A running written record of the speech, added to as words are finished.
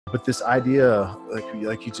But this idea,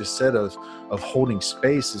 like you just said, of holding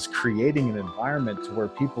space is creating an environment to where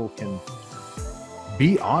people can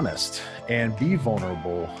be honest and be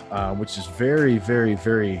vulnerable, which is very, very,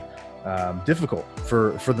 very difficult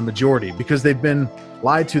for the majority, because they've been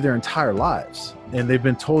lied to their entire lives, and they've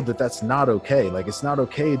been told that that's not okay. Like, it's not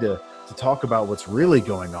okay to talk about what's really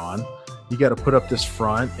going on. You got to put up this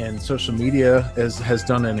front, and social media has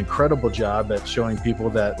done an incredible job at showing people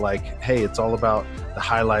that, like, hey, it's all about the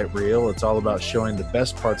highlight reel. It's all about showing the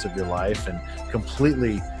best parts of your life and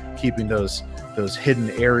completely keeping those hidden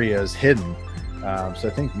areas hidden. So I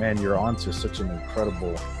think, man, you're onto such an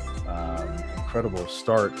incredible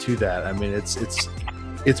start to that. I mean,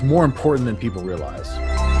 it's more important than people realize.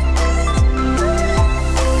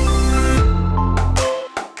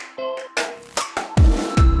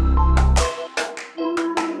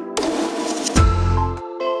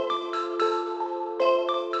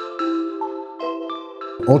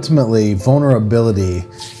 Ultimately, vulnerability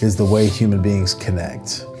is the way human beings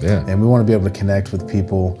connect. Yeah. And we want to be able to connect with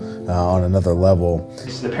people on another level.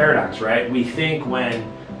 It's the paradox, right? We think when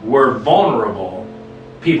we're vulnerable,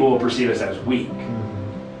 people will perceive us as weak.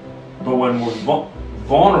 But when we're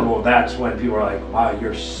vulnerable, that's when people are like, wow,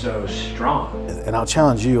 you're so strong. And I'll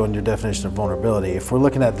challenge you on your definition of vulnerability. If we're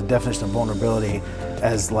looking at the definition of vulnerability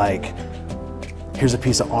as like, here's a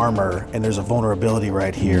piece of armor and there's a vulnerability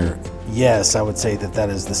right here, yes, I would say that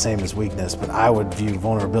is the same as weakness, but I would view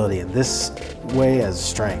vulnerability in this way as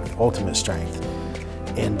strength, ultimate strength,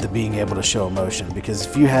 in the being able to show emotion. Because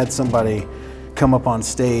if you had somebody come up on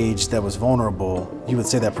stage that was vulnerable, you would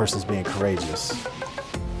say that person's being courageous.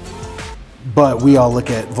 But we all look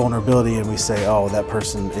at vulnerability and we say, oh, that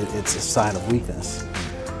person, it's a sign of weakness.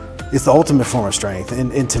 It's the ultimate form of strength.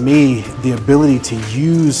 And to me, the ability to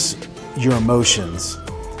use your emotions,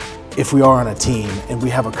 if we are on a team and we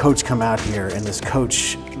have a coach come out here and this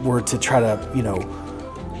coach were to try to,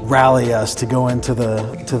 rally us to go into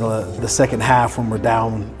the second half when we're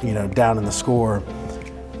down, down in the score.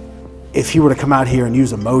 If he were to come out here and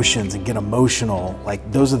use emotions and get emotional,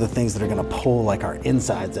 like, those are the things that are gonna pull like our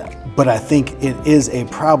insides out. But I think it is a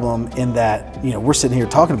problem in that, we're sitting here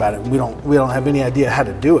talking about it and we don't have any idea how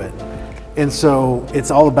to do it. And so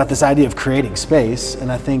it's all about this idea of creating space.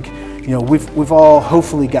 And I think, we've all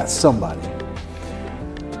hopefully got somebody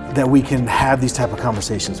that we can have these type of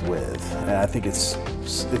conversations with. And I think it's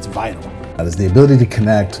vital. That is the ability to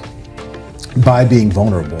connect by being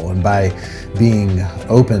vulnerable and by being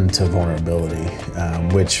open to vulnerability,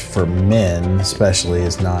 which for men especially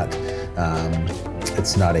is not,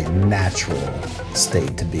 it's not a natural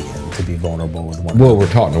state to be in, to be vulnerable with one another.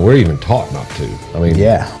 Well, we're even taught not to. I mean,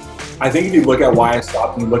 yeah. I think if you look at Why I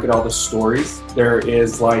Stopped and you look at all the stories, there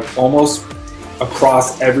is like almost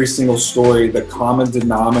across every single story, the common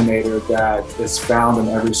denominator that is found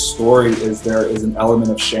in every story is there is an element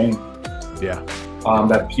of shame. Yeah.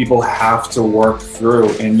 That people have to work through.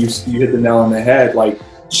 And you hit the nail on the head. Like,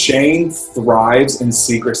 shame thrives in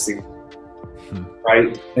secrecy,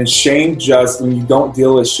 right? And shame when you don't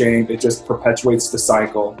deal with shame, it just perpetuates the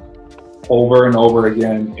cycle over and over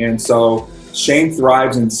again. And so shame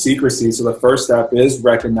thrives in secrecy. So the first step is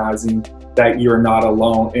recognizing that you're not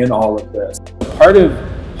alone in all of this. Part of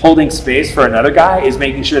holding space for another guy is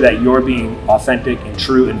making sure that you're being authentic and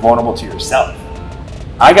true and vulnerable to yourself.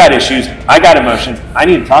 I got issues, I got emotions, I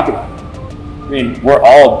need to talk about it. I mean, we're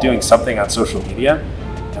all doing something on social media,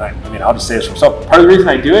 and I'll just say this for myself. Part of the reason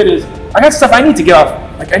I do it is I got stuff I need to get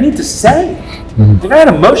off, like, I need to say. Like, I got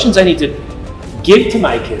emotions I need to give to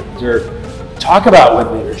my kids or talk about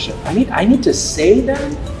with leadership. I need to say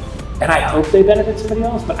them, and I hope they benefit somebody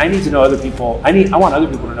else, but I need to know other people. I want other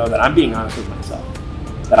people to know that I'm being honest with myself,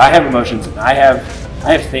 that I have emotions and I have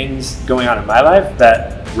things going on in my life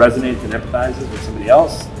that resonates and empathizes with somebody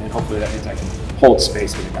else, and hopefully that means I can hold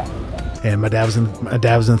space with that. And my dad was in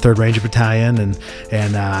the 3rd Ranger Battalion,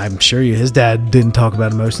 and I'm sure his dad didn't talk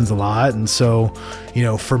about emotions a lot. And so,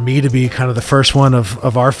 for me to be kind of the first one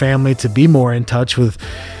of our family to be more in touch with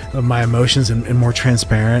my emotions and more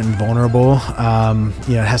transparent and vulnerable,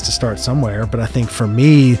 it has to start somewhere. But I think for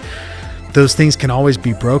me, those things can always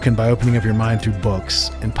be broken by opening up your mind through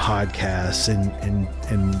books and podcasts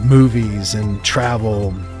and movies and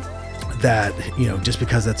travel. That, just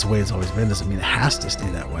because that's the way it's always been doesn't mean it has to stay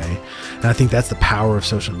that way. And I think that's the power of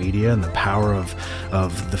social media and the power of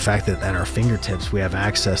the fact that at our fingertips we have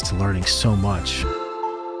access to learning so much.